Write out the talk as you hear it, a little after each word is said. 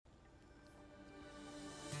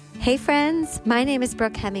Hey friends, my name is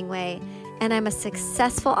Brooke Hemingway, and I'm a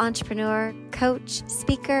successful entrepreneur, coach,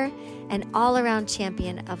 speaker, and all-around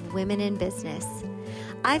champion of women in business.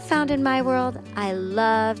 I've found in my world, I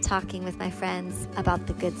love talking with my friends about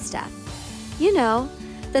the good stuff. You know,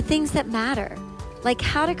 the things that matter, like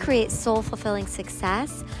how to create soul-fulfilling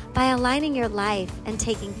success by aligning your life and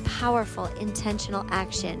taking powerful, intentional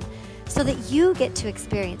action so that you get to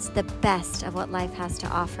experience the best of what life has to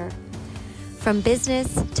offer. From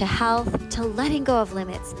business to health to letting go of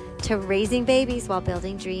limits to raising babies while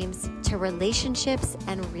building dreams to relationships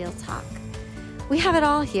and real talk. We have it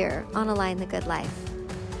all here on Align the Good Life.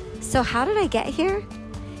 So how did I get here?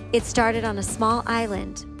 It started on a small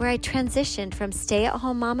island where I transitioned from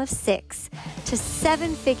stay-at-home mom of 6 to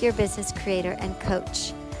 7-figure business creator and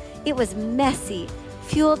coach. It was messy,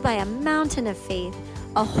 fueled by a mountain of faith,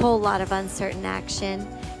 a whole lot of uncertain action,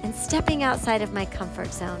 and stepping outside of my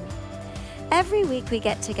comfort zone. Every week we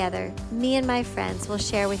get together, me and my friends will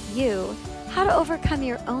share with you how to overcome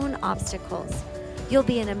your own obstacles. You'll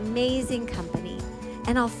be an amazing company,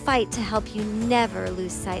 and I'll fight to help you never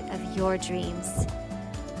lose sight of your dreams.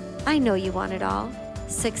 I know you want it all: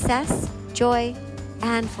 success, joy,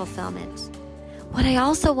 and fulfillment. What I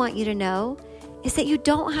also want you to know is that you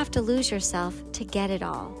don't have to lose yourself to get it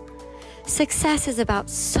all. Success is about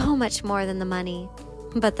so much more than the money,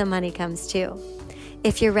 but the money comes too.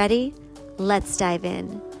 If you're ready, let's dive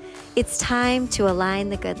in. It's time to align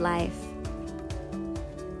the good life.